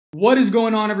What is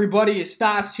going on, everybody? It's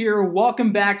Stas here.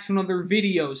 Welcome back to another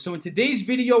video. So in today's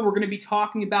video, we're going to be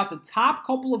talking about the top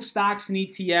couple of stocks and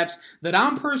ETFs that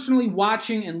I'm personally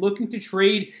watching and looking to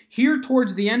trade here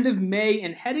towards the end of May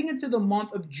and heading into the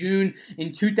month of June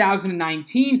in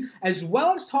 2019, as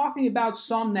well as talking about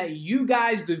some that you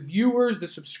guys, the viewers, the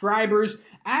subscribers,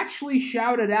 actually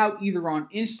shouted out either on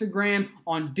Instagram,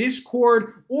 on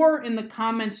Discord, or in the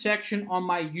comment section on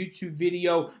my YouTube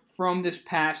video from this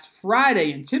past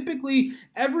Friday. And typically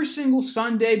every single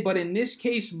Sunday, but in this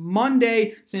case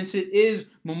Monday, since it is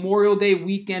Memorial Day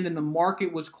weekend and the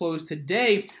market was closed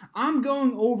today, I'm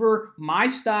going over my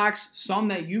stocks, some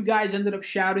that you guys ended up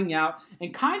shouting out,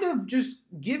 and kind of just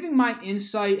giving my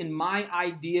insight and my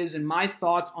ideas and my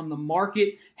thoughts on the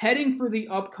market heading for the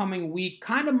upcoming week,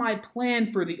 kind of my plan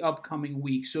for the upcoming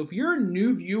week. So if you're a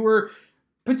new viewer,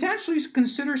 potentially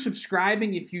consider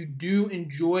subscribing if you do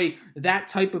enjoy that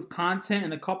type of content.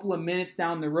 In a couple of minutes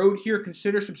down the road here,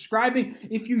 consider subscribing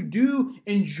if you do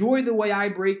enjoy the way I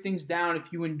break things down.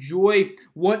 If you enjoy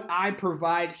what I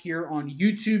provide here on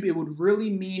YouTube, it would really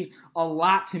mean a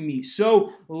lot to me.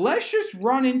 So let's just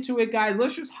run into it, guys.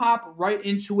 Let's just hop right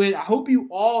into it. I hope you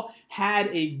all had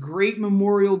a great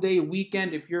Memorial Day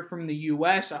weekend. If you're from the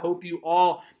US, I hope you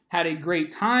all had a great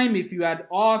time. If you had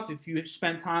off, if you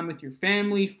spent time with your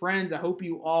family, friends, I hope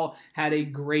you all had a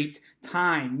great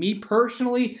time. Me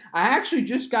personally, I actually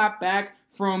just got back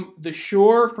from the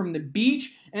shore, from the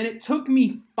beach, and it took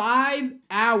me 5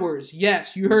 hours.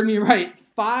 Yes, you heard me right,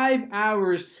 5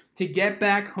 hours to get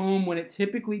back home when it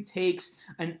typically takes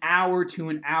an hour to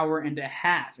an hour and a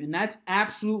half. And that's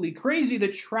absolutely crazy. The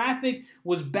traffic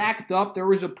was backed up. There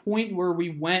was a point where we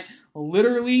went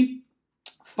literally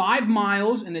 5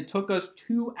 miles, and it took us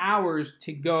 2 hours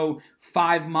to go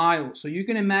 5 miles. So you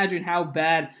can imagine how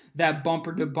bad that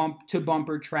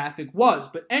bumper-to-bumper traffic was.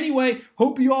 But anyway,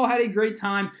 hope you all had a great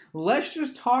time. Let's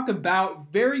just talk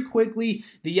about, very quickly,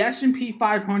 the S&P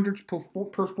 500's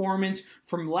performance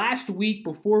from last week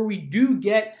before we do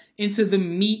get into the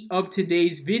meat of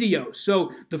today's video. So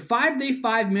the 5-day,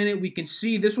 5-minute, we can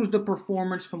see this was the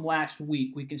performance from last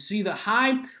week. We can see the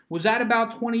high was at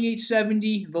about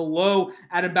 2870, the low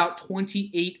at about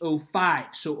 2805.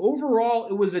 So overall,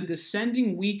 it was a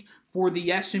descending week for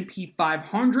the S&P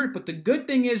 500, but the good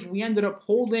thing is we ended up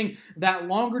holding that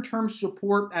longer-term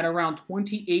support at around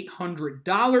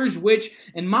 $2,800, which,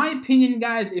 in my opinion,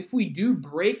 guys, if we do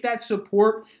break that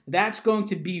support, that's going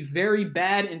to be very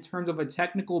bad in terms of a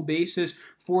technical basis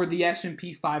for the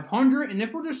S&P 500. And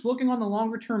if we're just looking on the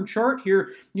longer-term chart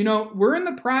here, you know, we're in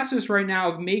the process right now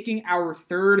of making our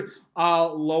third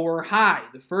lower high.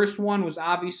 The first one was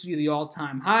obviously the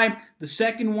all-time high. The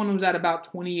second one was at about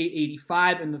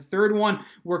 2885, and the third one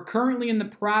we're currently in the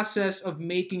process of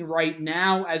making right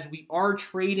now as we are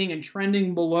trading and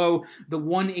trending below the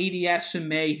 180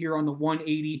 SMA here on the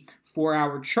 180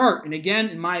 4-hour chart. And again,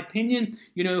 in my opinion,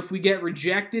 you know, if we get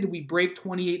rejected, we break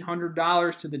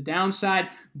 $2,800 to the downside,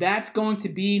 that's going to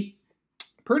be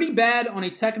pretty bad on a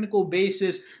technical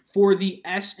basis for the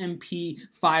S&P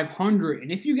 500. And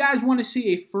if you guys want to see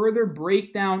a further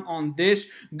breakdown on this,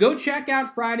 go check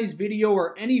out Friday's video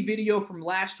or any video from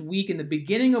last week. In the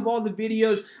beginning of all the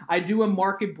videos, I do a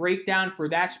market breakdown for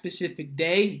that specific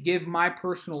day, give my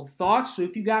personal thoughts. So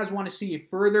if you guys want to see a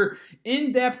further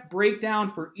in-depth breakdown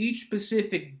for each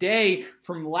specific day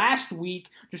from last week,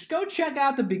 just go check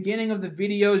out the beginning of the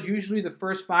videos. Usually the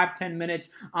first 5-10 minutes,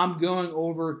 I'm going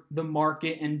over the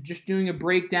market and just doing a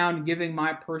breakdown and giving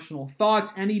my personal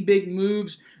thoughts, any big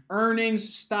moves,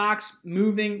 earnings, stocks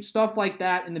moving, stuff like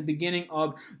that in the beginning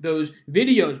of those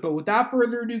videos. But without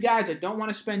further ado, guys, I don't want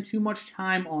to spend too much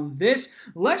time on this.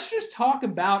 Let's just talk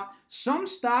about some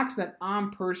stocks that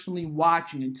I'm personally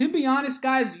watching. And to be honest,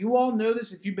 guys, you all know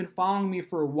this if you've been following me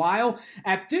for a while.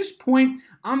 At this point,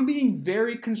 I'm being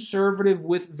very conservative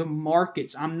with the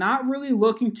markets. I'm not really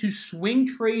looking to swing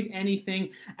trade anything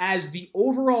as the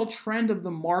overall trend of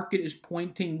the market is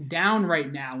pointing down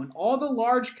right now. And all the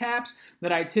large caps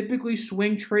that I typically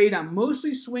swing trade, I'm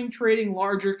mostly swing trading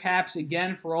larger caps.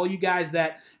 Again, for all you guys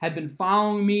that have been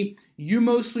following me, you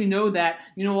mostly know that,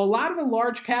 you know, a lot of the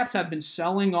large caps have been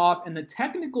selling off and the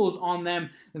technicals on them,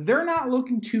 they're not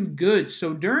looking too good.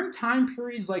 So during time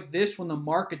periods like this, when the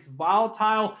market's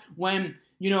volatile, when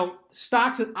you know,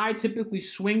 stocks that I typically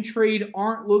swing trade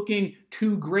aren't looking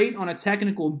too great on a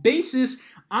technical basis,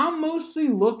 I'm mostly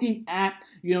looking at,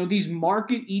 you know, these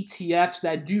market ETFs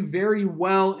that do very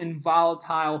well in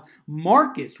volatile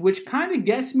markets, which kind of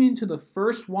gets me into the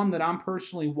first one that I'm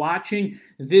personally watching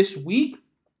this week,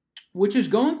 which is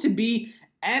going to be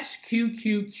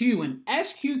SQQQ. And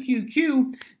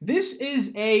SQQQ, this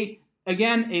is a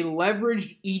again, a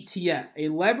leveraged ETF. A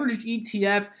leveraged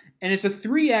ETF, and it's a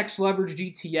 3x leveraged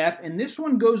ETF, and this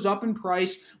one goes up in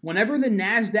price whenever the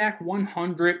NASDAQ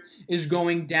 100 is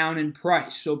going down in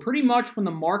price. So pretty much when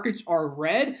the markets are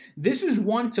red, this is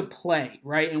one to play,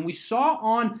 right? And we saw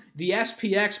on the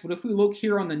SPX, but if we look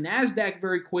here on the NASDAQ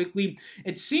very quickly,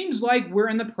 it seems like we're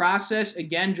in the process,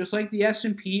 again, just like the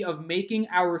S&P, of making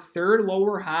our third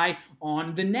lower high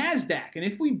on the NASDAQ. And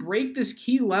if we break this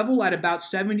key level at about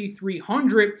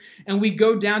 7,300 and we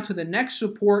go down to the next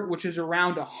support, which is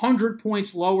around 100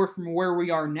 points lower from where we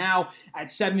are now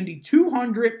at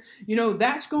 7,200, you know,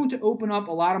 that's going to open up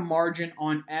a lot of margin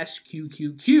on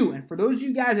SQQQ. And for those of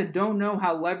you guys that don't know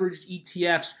how leveraged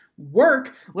ETFs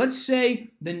work, let's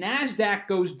say the NASDAQ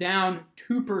goes down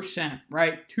 2%,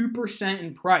 right? 2%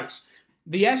 in price.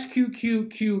 The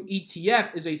SQQQ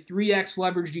ETF is a 3x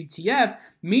leveraged ETF,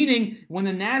 meaning when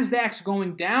the NASDAQ's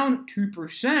going down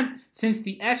 2%, since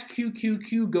the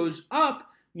SQQQ goes up,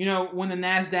 you know, when the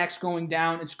NASDAQ's going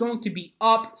down, it's going to be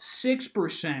up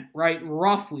 6%, right?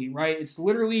 Roughly, right? It's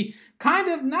literally kind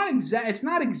of it's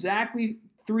not exactly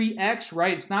 3x,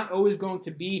 right? It's not always going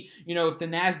to be, you know, if the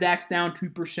NASDAQ's down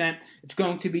 2%, it's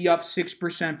going to be up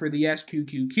 6% for the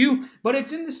SQQQ, but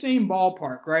it's in the same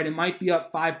ballpark, right? It might be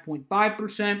up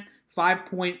 5.5%,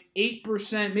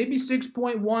 5.8%, maybe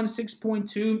 6.1,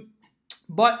 6.2,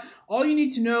 but all you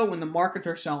need to know when the markets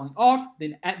are selling off,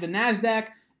 then at the NASDAQ,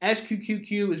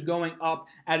 SQQQ is going up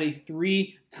at a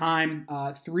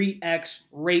 3x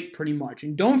rate pretty much.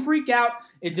 And don't freak out.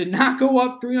 It did not go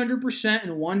up 300%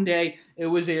 in one day. It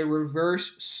was a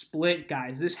reverse split,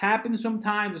 guys. This happens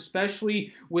sometimes,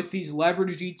 especially with these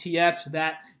leveraged ETFs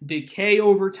that decay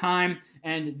over time.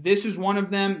 And this is one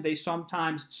of them. They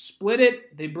sometimes split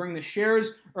it. They bring the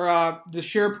shares or the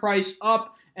share price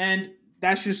up, and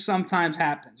that's just sometimes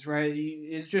happens, right?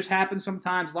 It just happens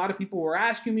sometimes. A lot of people were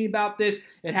asking me about this.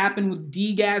 It happened with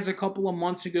DGAS a couple of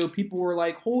months ago. People were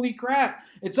like, holy crap,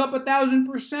 it's up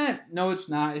 1,000%. No, it's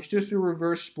not. It's just a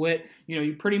reverse split. You know,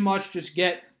 you pretty much just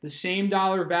get the same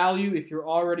dollar value if you're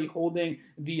already holding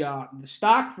the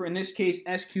stock. For, in this case,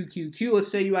 SQQQ. Let's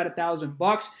say you had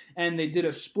 $1,000 and they did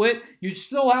a split. You'd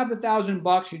still have the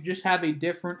 $1,000. You just have a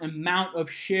different amount of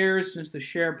shares since the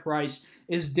share price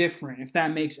is different, if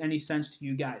that makes any sense to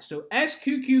you guys. So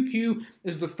SQQQ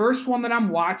is the first one that I'm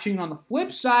watching. On the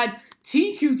flip side,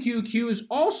 TQQQ is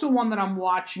also one that I'm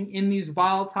watching in these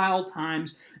volatile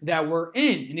times that we're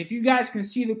in. And if you guys can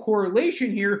see the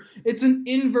correlation here, it's an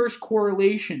inverse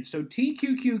correlation. So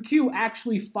TQQQ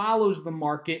actually follows the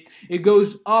market. It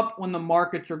goes up when the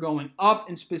markets are going up,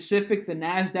 in specific the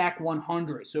NASDAQ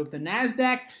 100. So if the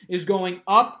NASDAQ is going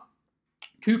up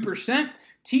 2%,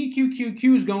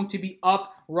 TQQQ is going to be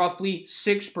up roughly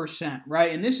 6%,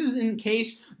 right? And this is in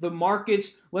case the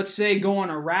markets, let's say, go on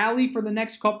a rally for the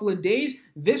next couple of days.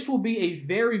 This will be a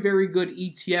very, very good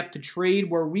ETF to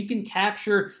trade where we can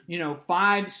capture, you know,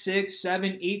 5, 6,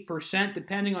 7, 8%,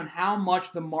 depending on how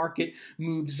much the market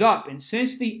moves up. And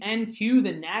since the NQ,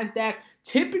 the NASDAQ,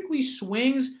 typically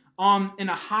swings in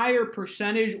a higher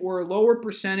percentage or a lower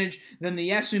percentage than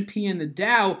the S&P and the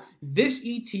Dow, this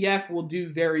ETF will do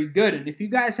very good. And if you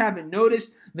guys haven't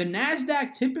noticed, the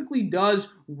NASDAQ typically does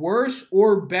worse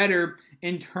or better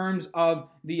in terms of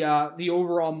the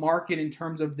overall market, in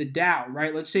terms of the Dow,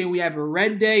 right? Let's say we have a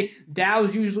red day.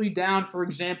 Dow's usually down, for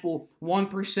example,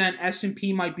 1%.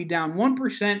 S&P might be down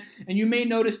 1%. And you may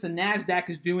notice the NASDAQ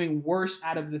is doing worse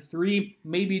out of the three,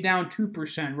 maybe down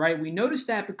 2%, right? We notice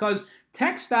that because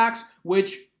tech stocks,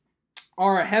 which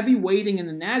are a heavy weighting in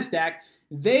the NASDAQ,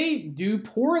 they do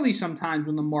poorly sometimes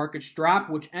when the markets drop,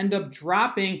 which ends up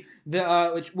dropping the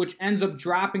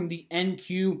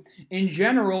NQ in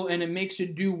general, and it makes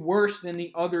it do worse than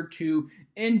the other two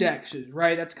indexes,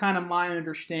 right? That's kind of my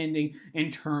understanding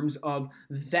in terms of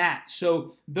that.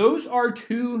 So those are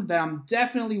two that I'm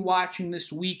definitely watching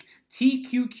this week: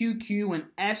 TQQQ and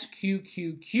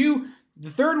SQQQ. The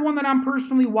third one that I'm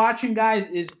personally watching, guys,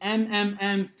 is MMM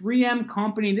 3M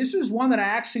Company. This is one that I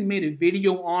actually made a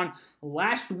video on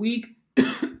last week.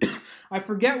 I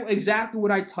forget exactly what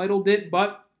I titled it,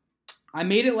 but I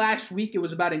made it last week. It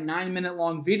was about a 9-minute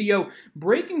long video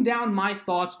breaking down my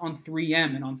thoughts on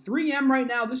 3M. And on 3M right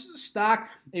now, this is a stock,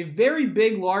 a very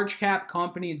big large cap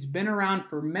company. It's been around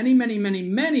for many, many, many,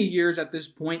 many years at this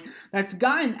point. That's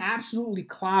gotten absolutely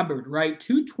clobbered, right?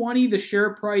 220 the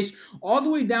share price, all the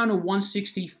way down to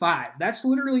 165. That's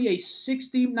literally a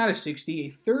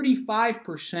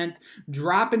 35%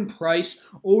 drop in price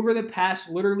over the past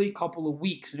literally couple of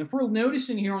weeks. And if we're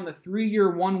noticing here on the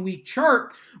 3-year 1-week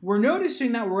chart, we're noticing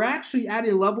that we're actually at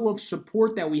a level of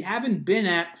support that we haven't been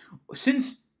at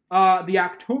since the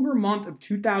October month of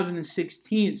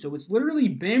 2016. So it's literally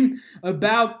been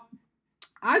about,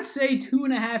 I'd say,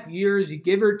 2.5 years,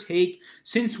 give or take,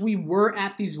 since we were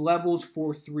at these levels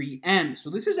for 3M.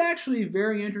 So this is actually a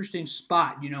very interesting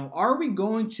spot. Are we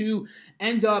going to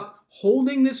end up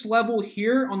holding this level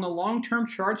here on the long-term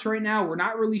charts right now? We're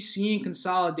not really seeing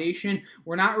consolidation.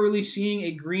 We're not really seeing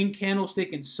a green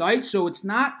candlestick in sight. So it's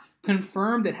not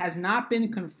confirmed. It has not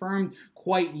been confirmed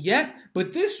quite yet.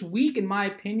 But this week, in my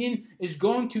opinion, is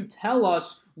going to tell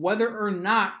us whether or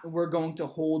not we're going to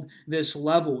hold this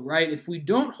level, right? If we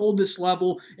don't hold this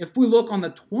level, if we look on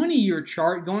the 20-year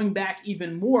chart, going back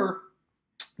even more,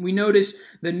 we notice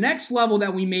the next level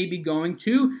that we may be going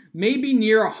to may be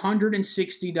near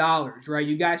 $160, right?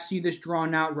 You guys see this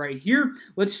drawn out right here.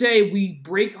 Let's say we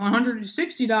break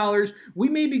 $160, we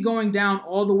may be going down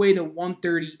all the way to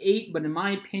 138, but in my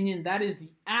opinion, that is the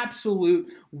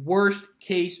absolute worst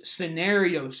case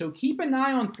scenario. So keep an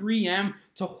eye on 3M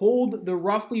to hold the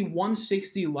roughly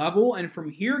 160 level, and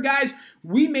from here, guys,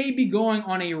 we may be going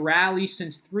on a rally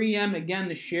since 3M, again,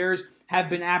 the shares have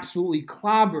been absolutely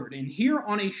clobbered. And here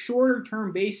on a shorter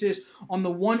term basis on the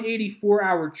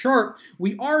 184-hour chart,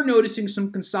 we are noticing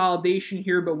some consolidation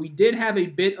here, but we did have a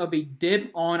bit of a dip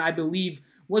on, I believe,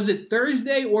 was it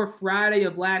Thursday or Friday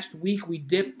of last week? We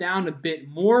dipped down a bit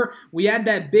more. We had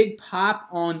that big pop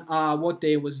on, what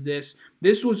day was this?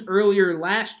 This was earlier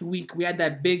last week. We had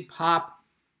that big pop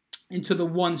into the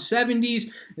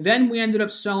 170s. Then we ended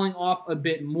up selling off a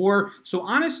bit more. So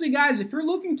honestly, guys, if you're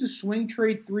looking to swing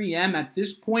trade 3M at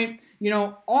this point,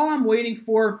 all I'm waiting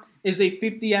for is a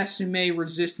 50 SMA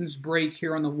resistance break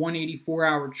here on the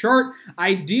 184-hour chart,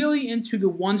 ideally into the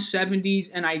 170s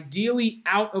and ideally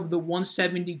out of the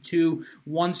 172,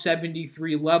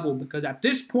 173 level, because at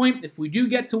this point, if we do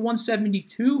get to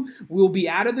 172, we'll be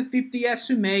out of the 50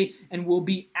 SMA and we'll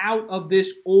be out of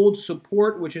this old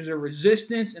support, which is a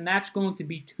resistance, and that's going to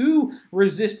be 2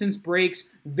 resistance breaks.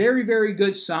 Very, very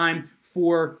good sign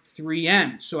for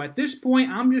 3M. So at this point,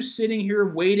 I'm just sitting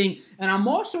here waiting, and I'm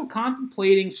also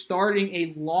contemplating starting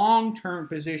a long-term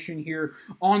position here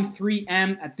on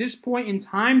 3M. At this point in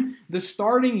time, the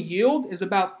starting yield is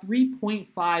about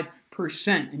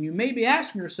 3.5%. And you may be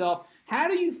asking yourself, how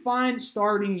do you find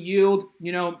starting yield?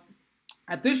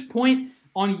 At this point,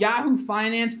 on Yahoo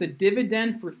Finance, the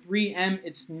dividend for 3M,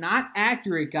 it's not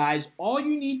accurate, guys. All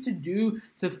you need to do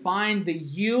to find the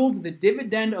yield, the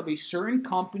dividend of a certain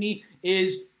company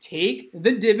is take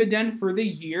the dividend for the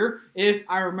year. If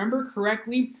I remember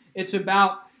correctly, it's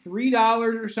about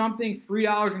 $3 or something,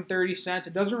 $3.30.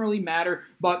 It doesn't really matter,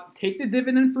 but take the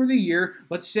dividend for the year.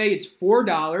 Let's say it's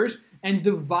 $4 and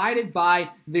divide it by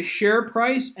the share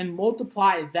price and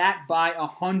multiply that by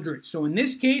 100. So in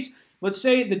this case, let's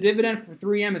say the dividend for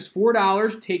 3M is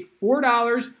 $4. Take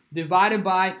 $4 divided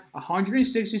by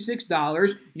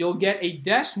 $166. You'll get a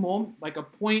decimal, like a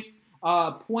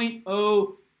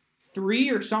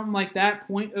 0.03 or something like that,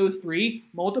 0.03.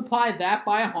 Multiply that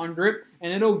by 100,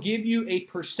 and it'll give you a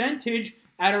percentage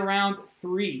at around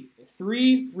 3.5,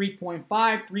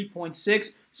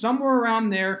 3.6, somewhere around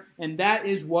there, and that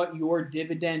is what your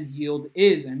dividend yield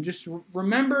is. And just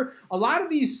remember, a lot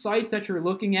of these sites that you're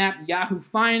looking at, Yahoo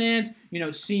Finance,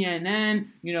 CNN,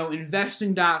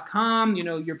 investing.com,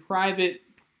 your private,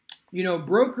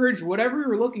 brokerage, whatever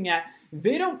you're looking at,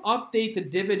 they don't update the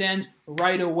dividends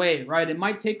right away, right? It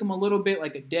might take them a little bit,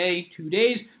 like a day, 2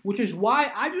 days, which is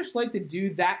why I just like to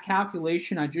do that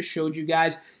calculation I just showed you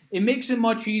guys. It makes it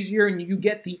much easier, and you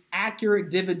get the accurate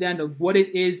dividend of what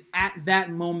it is at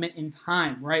that moment in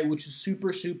time, right? Which is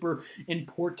super, super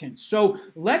important. So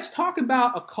let's talk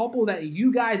about a couple that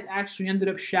you guys actually ended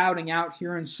up shouting out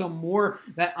here and some more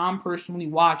that I'm personally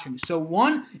watching. So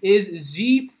one is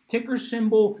Z, ticker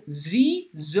symbol Z,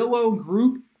 Zillow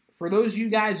Group. For those of you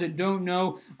guys that don't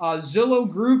know, Zillow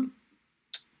Group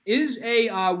is a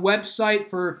website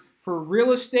for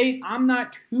real estate. I'm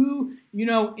not too,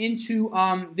 into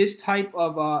this type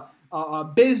of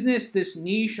business, this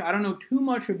niche. I don't know too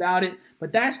much about it,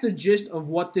 but that's the gist of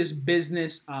what this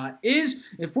business is.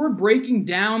 If we're breaking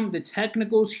down the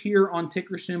technicals here on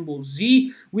ticker symbol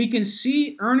Z, we can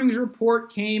see earnings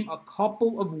report came a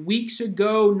couple of weeks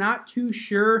ago. Not too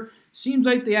sure. Seems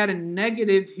like they had a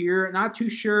negative here. Not too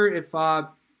sure if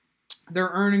their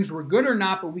earnings were good or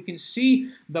not, but we can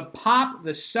see the pop,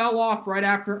 the sell-off right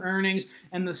after earnings,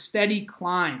 and the steady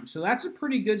climb. So that's a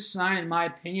pretty good sign, in my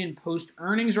opinion,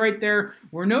 post-earnings right there.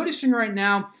 We're noticing right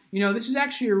now, this is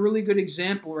actually a really good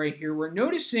example right here. We're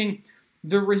noticing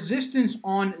the resistance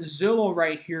on Zillow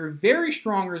right here, very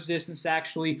strong resistance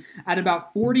actually, at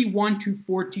about $41 to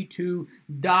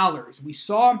 $42. We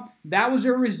saw that was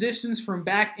a resistance from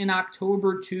back in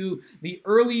October to the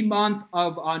early month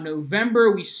of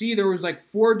November. We see there was like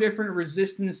 4 different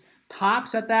resistance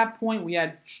tops at that point. We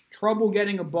had trouble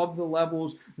getting above the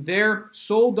levels there,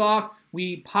 sold off.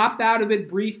 We popped out of it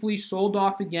briefly, sold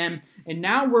off again, and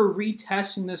now we're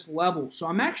retesting this level. So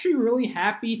I'm actually really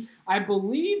happy. I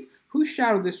believe, who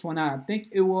shouted this one out? I think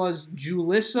it was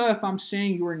Julissa, if I'm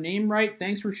saying your name right.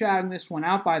 Thanks for shouting this one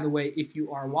out, by the way, if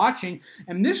you are watching.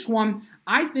 And this one,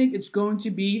 I think it's going to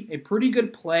be a pretty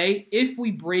good play if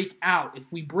we break out.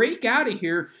 If we break out of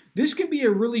here, this could be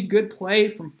a really good play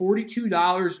from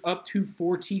 $42 up to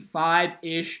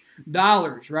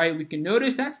 $45-ish, right? We can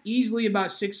notice that's easily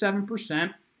about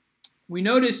 6-7%. We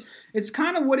notice it's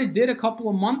kind of what it did a couple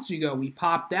of months ago. We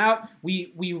popped out,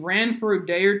 we ran for a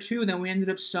day or two, then we ended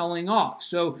up selling off.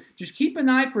 So just keep an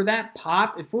eye for that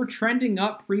pop. If we're trending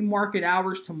up pre-market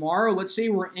hours tomorrow, let's say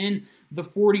we're in the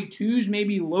 42s,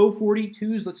 maybe low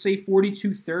 42s, let's say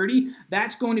 42.30,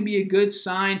 that's going to be a good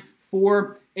sign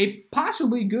for a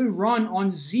possibly good run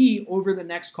on Z over the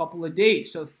next couple of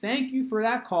days. So thank you for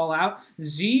that call out.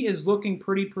 Z is looking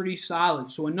pretty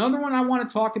solid. So another one I want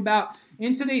to talk about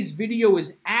in today's video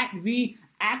is ATV,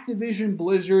 Activision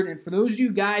Blizzard. And for those of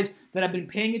you guys that have been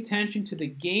paying attention to the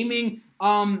gaming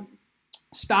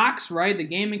stocks, right? The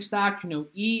gaming stocks, you know,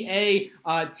 EA,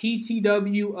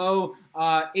 TTWO,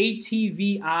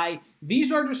 ATVI.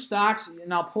 These are just stocks,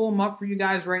 and I'll pull them up for you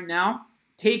guys right now.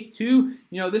 Take-Two,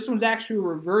 you know, this one's actually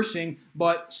reversing,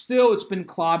 but still it's been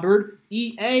clobbered.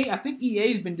 EA, I think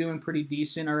EA's been doing pretty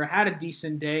decent, or had a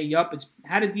decent day. Yup, it's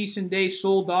had a decent day,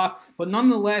 sold off, but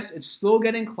nonetheless, it's still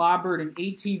getting clobbered. And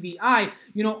ATVI,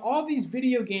 you know, all these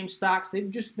video game stocks,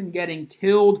 they've just been getting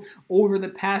killed over the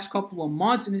past couple of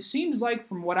months, and it seems like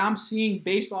from what I'm seeing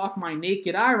based off my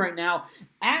naked eye right now,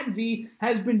 ATV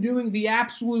has been doing the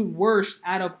absolute worst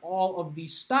out of all of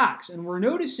these stocks. And we're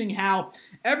noticing how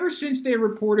ever since they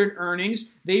reported earnings,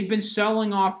 they've been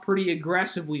selling off pretty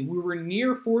aggressively. We were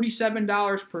near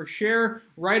 $47 per share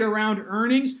right around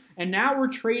earnings, and now we're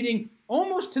trading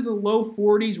almost to the low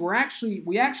 40s.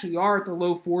 We actually are at the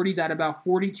low 40s at about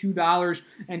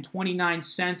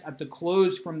 $42.29 at the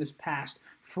close from this past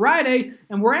Friday,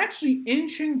 and we're actually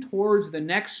inching towards the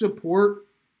next support,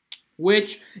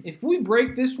 which, if we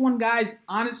break this one, guys,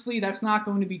 honestly, that's not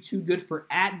going to be too good for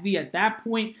ATV. At that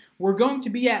point, we're going to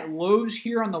be at lows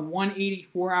here on the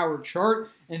 184-hour chart,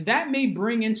 and that may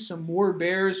bring in some more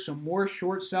bears, some more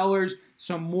short sellers,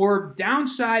 some more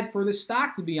downside for the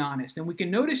stock, to be honest. And we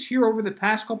can notice here over the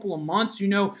past couple of months, you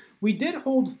know, we did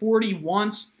hold 40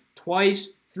 once,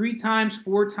 twice, 3 times,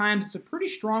 4 times. It's a pretty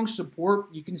strong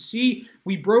support. You can see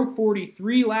we broke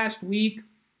 43 last week.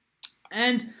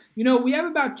 And, you know, we have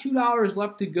about $2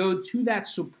 left to go to that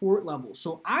support level.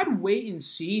 So I'd wait and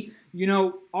see, you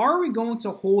know, are we going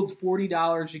to hold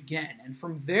 $40 again? And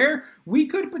from there, we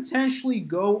could potentially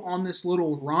go on this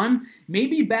little run,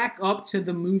 maybe back up to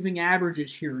the moving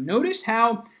averages here. Notice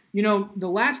how, you know, the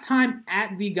last time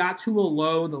ATV got to a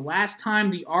low, the last time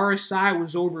the RSI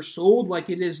was oversold like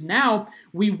it is now,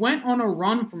 we went on a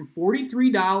run from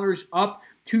 $43 up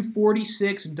to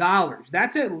 $46.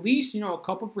 That's at least, you know, a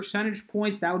couple percentage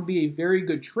points. That would be a very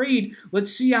good trade.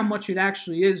 Let's see how much it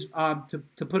actually is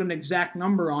to put an exact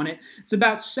number on it. It's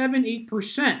about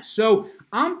 7-8%. So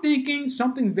I'm thinking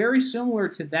something very similar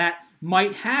to that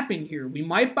might happen here. We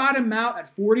might bottom out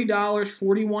at $40,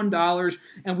 $41,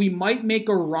 and we might make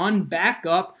a run back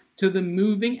up to the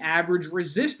moving average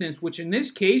resistance, which in this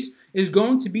case is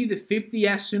going to be the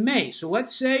 50 SMA. So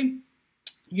let's say,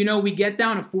 you know, we get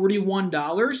down to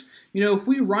 $41. You know, if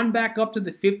we run back up to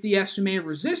the 50 SMA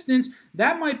resistance,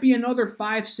 that might be another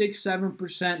 5, 6,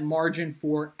 7% margin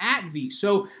for ATV.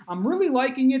 So I'm really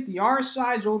liking it. The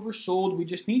RSI is oversold. We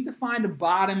just need to find a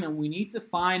bottom, and we need to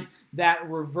find that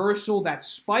reversal, that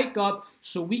spike up,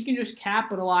 so we can just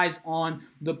capitalize on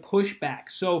the pushback.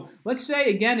 So let's say,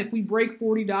 again, if we break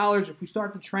 $40, if we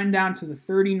start to trend down to the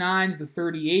 39s, the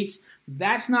 38s,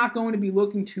 that's not going to be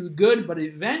looking too good, but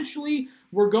eventually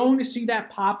we're going to see that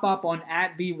pop up on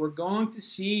ATV. We're going to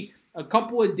see a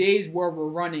couple of days where we're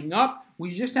running up.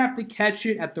 We just have to catch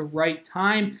it at the right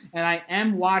time, and I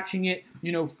am watching it,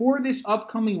 you know, for this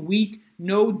upcoming week,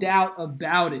 no doubt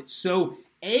about it. So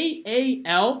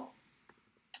AAL,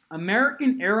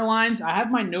 American Airlines, I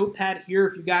have my notepad here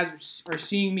if you guys are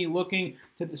seeing me looking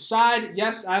to the side.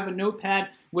 Yes, I have a notepad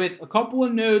with a couple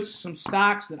of notes, some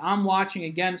stocks that I'm watching.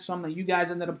 Again, some that you guys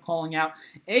ended up calling out.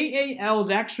 AAL is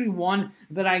actually one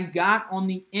that I got on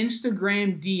the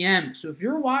Instagram DM. So if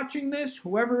you're watching this,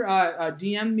 whoever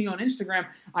DM'd me on Instagram,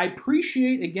 I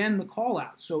appreciate, again, the call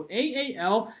out. So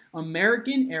AAL,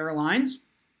 American Airlines,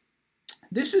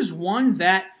 this is one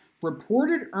that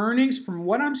reported earnings, from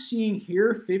what I'm seeing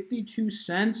here, 52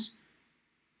 cents.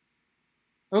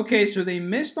 Okay, so they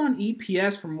missed on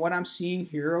EPS from what I'm seeing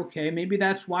here. Okay, maybe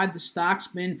that's why the stock's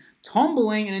been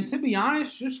tumbling. And to be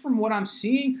honest, just from what I'm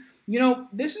seeing, you know,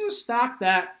 this is a stock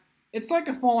that it's like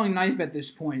a falling knife at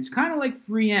this point. It's kind of like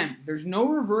 3M. There's no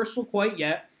reversal quite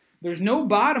yet. There's no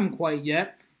bottom quite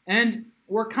yet. And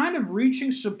we're kind of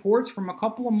reaching supports from a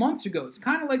couple of months ago. It's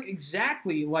kind of like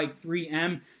exactly like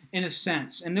 3M in a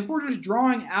sense. And if we're just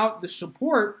drawing out the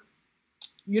support,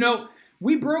 you know,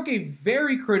 we broke a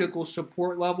very critical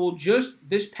support level just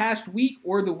this past week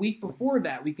or the week before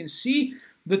that. We can see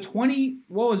the $30,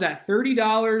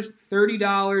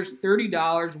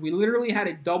 $30. We literally had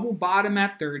a double bottom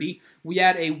at 30. We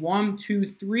had a 1, 2,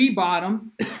 3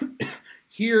 bottom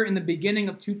here in the beginning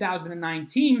of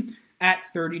 2019 at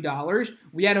 $30.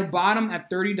 We had a bottom at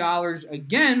 $30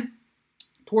 again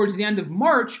towards the end of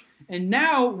March, and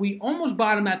now we almost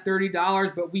bottomed at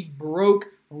 $30, but we broke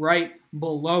right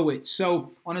below it.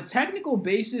 So on a technical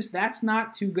basis, that's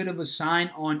not too good of a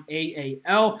sign on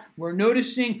AAL. We're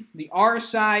noticing the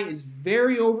RSI is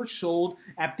very oversold.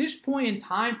 At this point in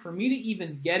time, for me to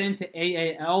even get into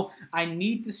AAL, I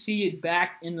need to see it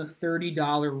back in the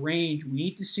 $30 range. We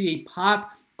need to see a pop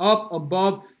up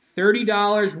above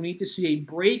 $30. We need to see a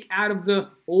break out of the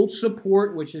old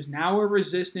support, which is now a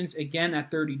resistance, again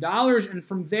at $30. And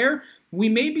from there, we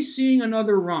may be seeing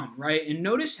another run, right? And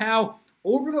notice how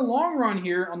over the long run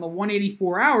here on the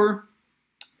 184-hour,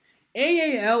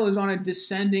 AAL is on a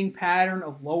descending pattern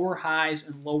of lower highs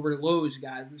and lower lows,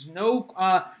 guys. There's no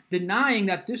denying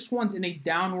that this one's in a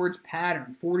downwards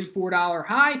pattern. $44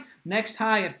 high, next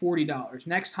high at $40,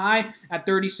 next high at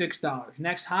 $36,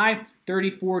 next high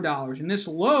 $34. And this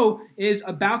low is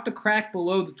about to crack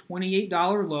below the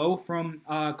 $28 low from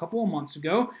a couple of months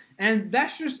ago. And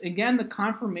that's just, again, the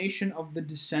confirmation of the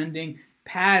descending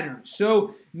pattern.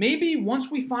 So maybe once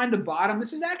we find a bottom,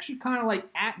 this is actually kind of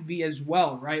like ATV as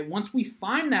well, right? Once we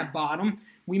find that bottom,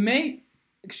 we may,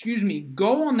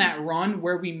 go on that run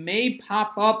where we may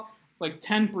pop up like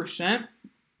 10%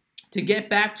 to get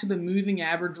back to the moving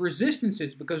average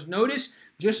resistances. Because notice,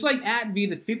 just like ATV,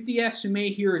 the 50 SMA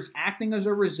here is acting as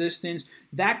a resistance.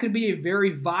 That could be a very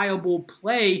viable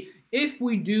play if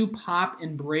we do pop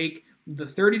and break the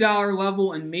 $30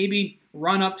 level and maybe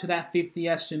run up to that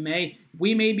 50 SMA.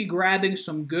 We may be grabbing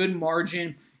some good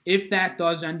margin if that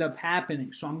does end up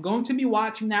happening. So I'm going to be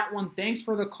watching that one. Thanks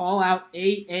for the call out,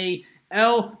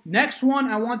 AAL. Next one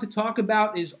I want to talk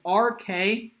about is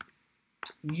RKUNY.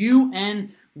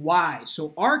 So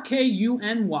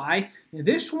RKUNY,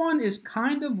 this one is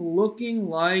kind of looking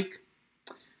like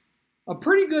a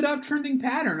pretty good uptrending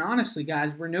pattern, honestly,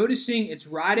 guys. We're noticing it's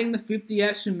riding the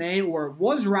 50 SMA, or it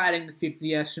was riding the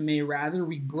 50 SMA, rather.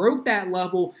 We broke that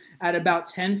level at about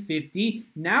 1050.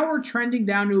 Now we're trending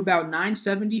down to about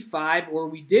 975, or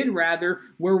we did, rather,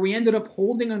 where we ended up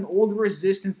holding an old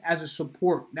resistance as a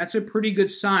support. That's a pretty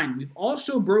good sign. We've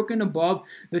also broken above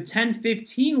the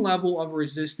 1015 level of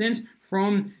resistance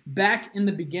from back in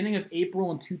the beginning of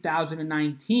April in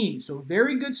 2019. So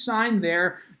very good sign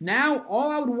there. Now, all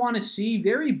I would want to see,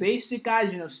 very basic,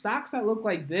 guys, stocks that look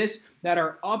like this, that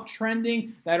are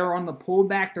uptrending, that are on the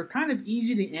pullback, they're kind of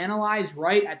easy to analyze,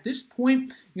 right? At this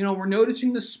point, we're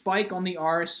noticing the spike on the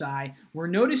RSI. We're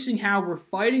noticing how we're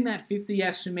fighting that 50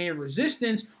 SMA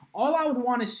resistance. All I would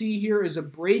want to see here is a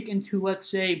break into, let's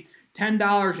say,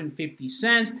 $10.50,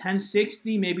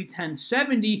 $10.60, maybe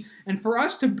 $10.70, and for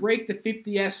us to break the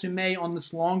 50 SMA on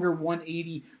this longer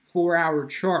 184-hour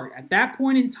chart. At that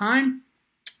point in time,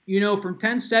 from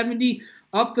 10.70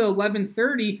 up to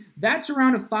 11.30, that's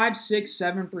around a 5, 6,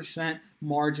 7%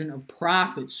 margin of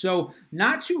profit. So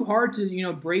not too hard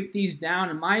to, break these down.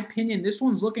 In my opinion, this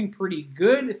one's looking pretty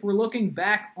good. If we're looking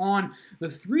back on the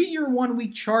 3-year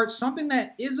 1-week chart, something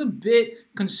that is a bit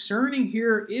concerning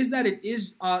here is that it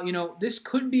is, this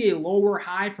could be a lower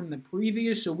high from the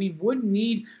previous. So we would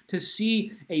need to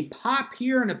see a pop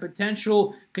here and a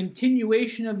potential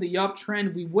continuation of the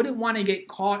uptrend. We wouldn't want to get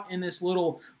caught in this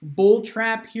little bull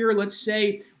trap here. Let's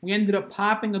say we ended up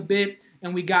popping a bit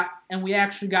and we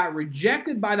actually got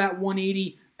rejected by that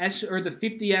 180 the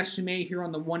 50 SMA here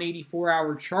on the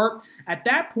 184-hour chart. At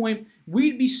that point,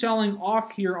 we'd be selling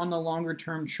off here on the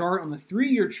longer-term chart, on the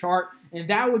 3-year chart, and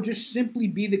that would just simply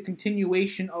be the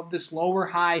continuation of this lower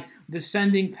high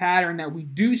descending pattern that we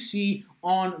do see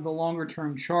on the longer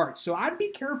term chart. So I'd be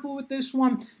careful with this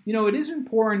one. You know, it is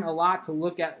important a lot to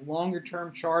look at longer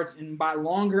term charts, and by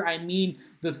longer I mean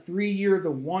the 3-year,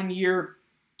 the 1-year,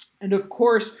 and of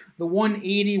course the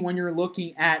 180 when you're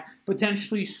looking at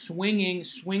potentially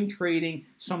swing trading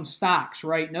some stocks,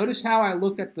 right? Notice how I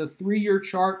looked at the 3-year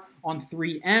chart on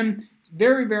 3M. It's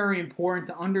very, very important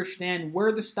to understand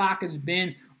where the stock has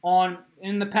been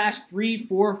in the past 3,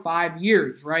 4, 5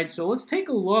 years, right? So let's take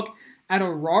a look at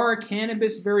Aurora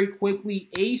Cannabis very quickly,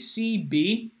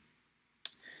 ACB.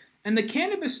 And the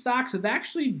cannabis stocks have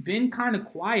actually been kind of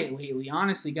quiet lately,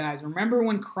 honestly, guys. Remember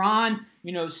when Cron,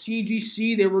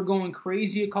 CGC, they were going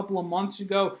crazy a couple of months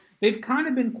ago? They've kind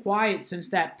of been quiet since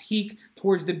that peak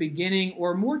towards the beginning,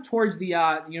 or more towards the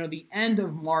the end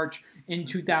of March in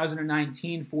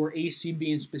 2019 for ACB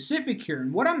in specific here.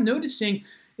 And what I'm noticing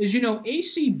is,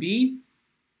 ACB,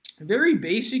 very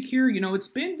basic here. It's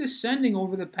been descending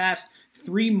over the past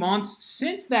 3 months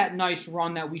since that nice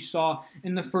run that we saw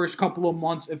in the first couple of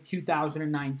months of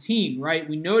 2019, right?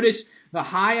 We notice the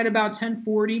high at about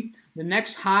 1040. The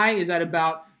next high is at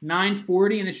about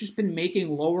 940, and it's just been making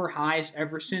lower highs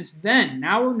ever since then.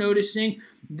 Now we're noticing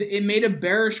it made a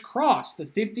bearish cross. The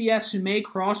 50 SMA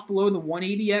crossed below the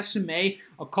 180 SMA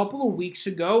a couple of weeks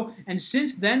ago, and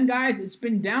since then, guys, it's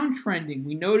been downtrending.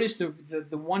 We noticed the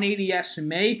 180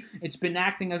 SMA, it's been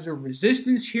acting as a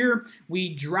resistance here.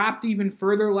 We dropped even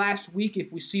further last week.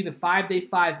 If we see the 5-day,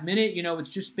 5-minute, it's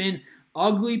just been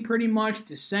ugly pretty much,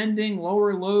 descending,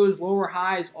 lower lows, lower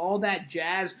highs, all that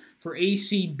jazz for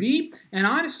ACB. And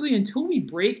honestly, until we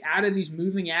break out of these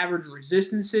moving average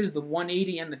resistances, the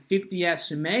 180 and the 50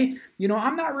 SMA,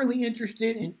 I'm not really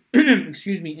interested in,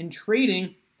 in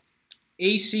trading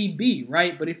ACB,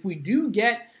 right? But if we do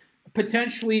get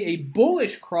potentially a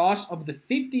bullish cross of the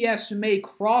 50 SMA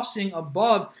crossing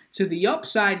above to the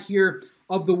upside here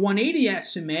of the 180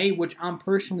 SMA, which I'm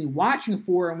personally watching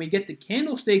for, and we get the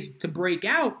candlesticks to break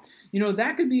out,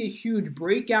 that could be a huge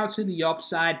breakout to the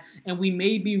upside, and we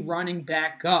may be running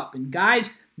back up. And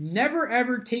guys, never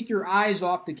ever take your eyes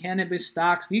off the cannabis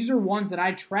stocks. These are ones that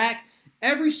I track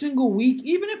every single week,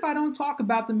 even if I don't talk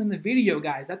about them in the video,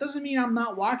 guys. That doesn't mean I'm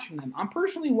not watching them. I'm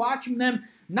personally watching them,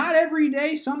 not every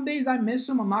day. Some days I miss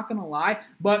them, I'm not going to lie,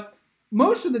 but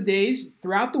most of the days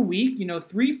throughout the week,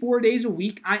 3-4 days a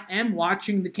week, I am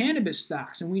watching the cannabis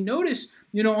stocks. And we notice,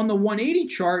 on the 180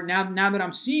 chart, now that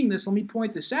I'm seeing this, let me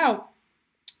point this out.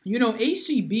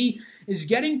 ACB is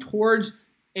getting towards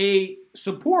a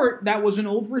support that was an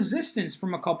old resistance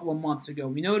from a couple of months ago.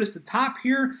 We noticed the top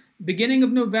here, beginning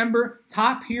of November,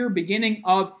 top here, beginning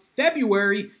of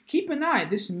February. Keep an eye.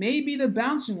 This may be the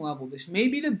bouncing level. This may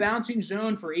be the bouncing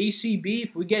zone for ACB.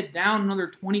 If we get down another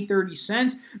 20, 30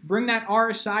 cents, bring that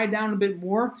RSI down a bit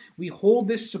more, we hold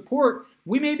this support,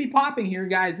 we may be popping here,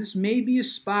 guys. This may be a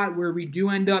spot where we do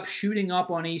end up shooting up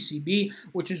on ACB,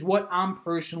 which is what I'm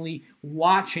personally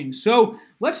watching. So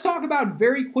let's talk about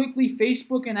very quickly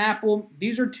Facebook and Apple.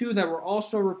 These are two that were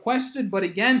also requested, but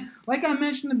again, like I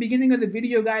mentioned in the beginning of the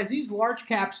video, guys, these large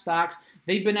cap stocks,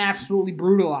 they've been absolutely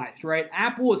brutalized, right?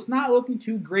 Apple, it's not looking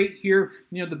too great here.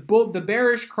 The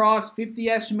bearish cross,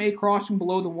 50 SMA crossing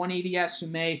below the 180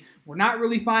 SMA. We're not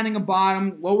really finding a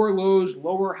bottom. Lower lows,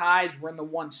 lower highs. We're in the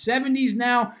 170s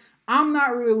now. I'm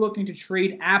not really looking to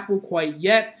trade Apple quite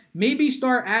yet. Maybe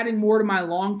start adding more to my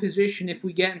long position if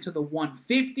we get into the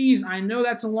 150s. I know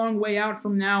that's a long way out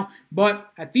from now,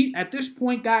 but at this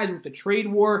point, guys, with the trade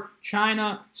war,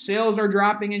 China, sales are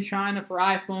dropping in China for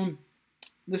iPhone,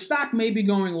 the stock may be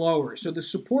going lower. So the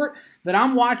support that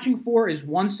I'm watching for is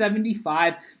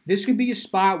 175. This could be a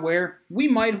spot where we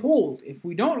might hold. If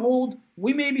we don't hold,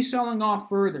 we may be selling off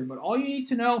further. But all you need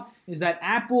to know is that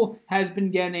Apple has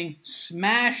been getting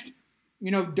smashed,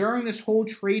 during this whole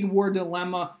trade war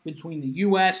dilemma between the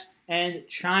U.S. and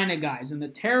China, guys. And the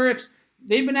tariffs,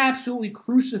 they've been absolutely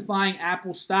crucifying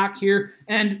Apple stock here.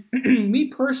 And me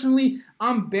personally,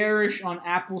 I'm bearish on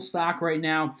Apple stock right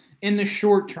now in the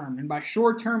short term. And by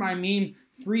short term, I mean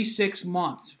 3-6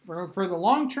 months. For the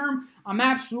long term, I'm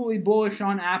absolutely bullish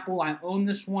on Apple. I own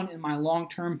this one in my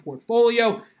long-term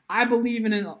portfolio. I believe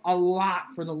in it a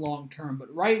lot for the long term.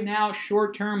 But right now,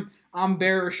 short term, I'm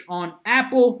bearish on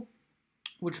Apple.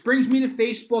 Which brings me to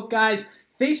Facebook, guys.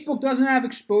 Facebook doesn't have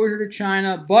exposure to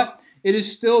China, but it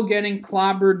is still getting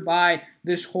clobbered by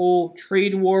this whole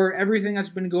trade war. Everything that's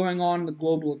been going on in the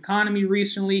global economy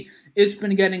recently, it's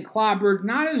been getting clobbered.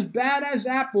 Not as bad as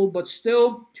Apple, but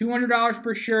still $200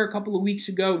 per share a couple of weeks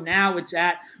ago. Now it's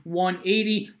at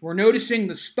 $180. We're noticing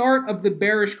the start of the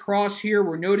bearish cross here.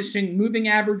 We're noticing moving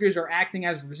averages are acting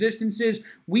as resistances.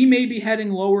 We may be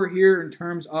heading lower here in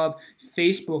terms of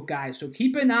Facebook, guys. So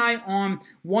keep an eye on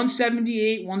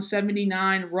 178,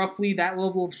 179, roughly that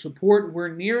level of support. We're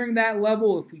nearing that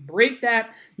level. If we break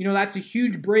that, you know, that's a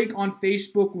huge break on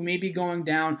Facebook. We may be going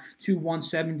down to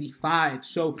 175.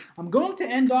 So I'm going to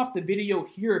end off the video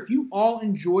here. If you all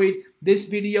enjoyed this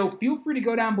video, feel free to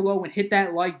go down below and hit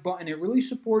that like button. It really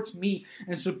supports me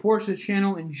and supports the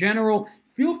channel in general.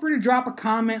 Feel free to drop a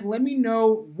comment. Let me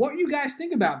know what you guys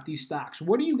think about these stocks.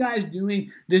 What are you guys doing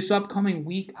this upcoming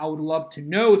week? I would love to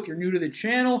know. If you're new to the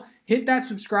channel, hit that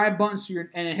subscribe button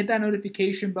and hit that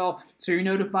notification bell so you're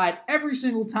notified every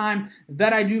single time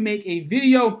that I do make a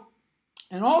video.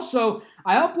 And also,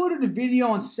 I uploaded a video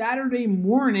on Saturday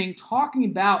morning talking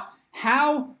about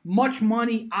how much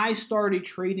money I started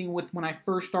trading with when I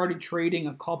first started trading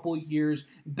a couple years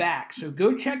back. So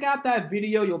go check out that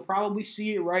video. You'll probably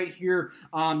see it right here,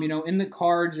 you know, in the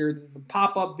cards or the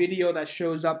pop-up video that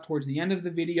shows up towards the end of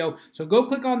the video. So go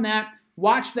click on that,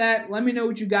 watch that, let me know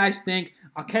what you guys think.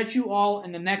 I'll catch you all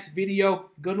in the next video.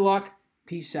 Good luck.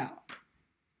 Peace out.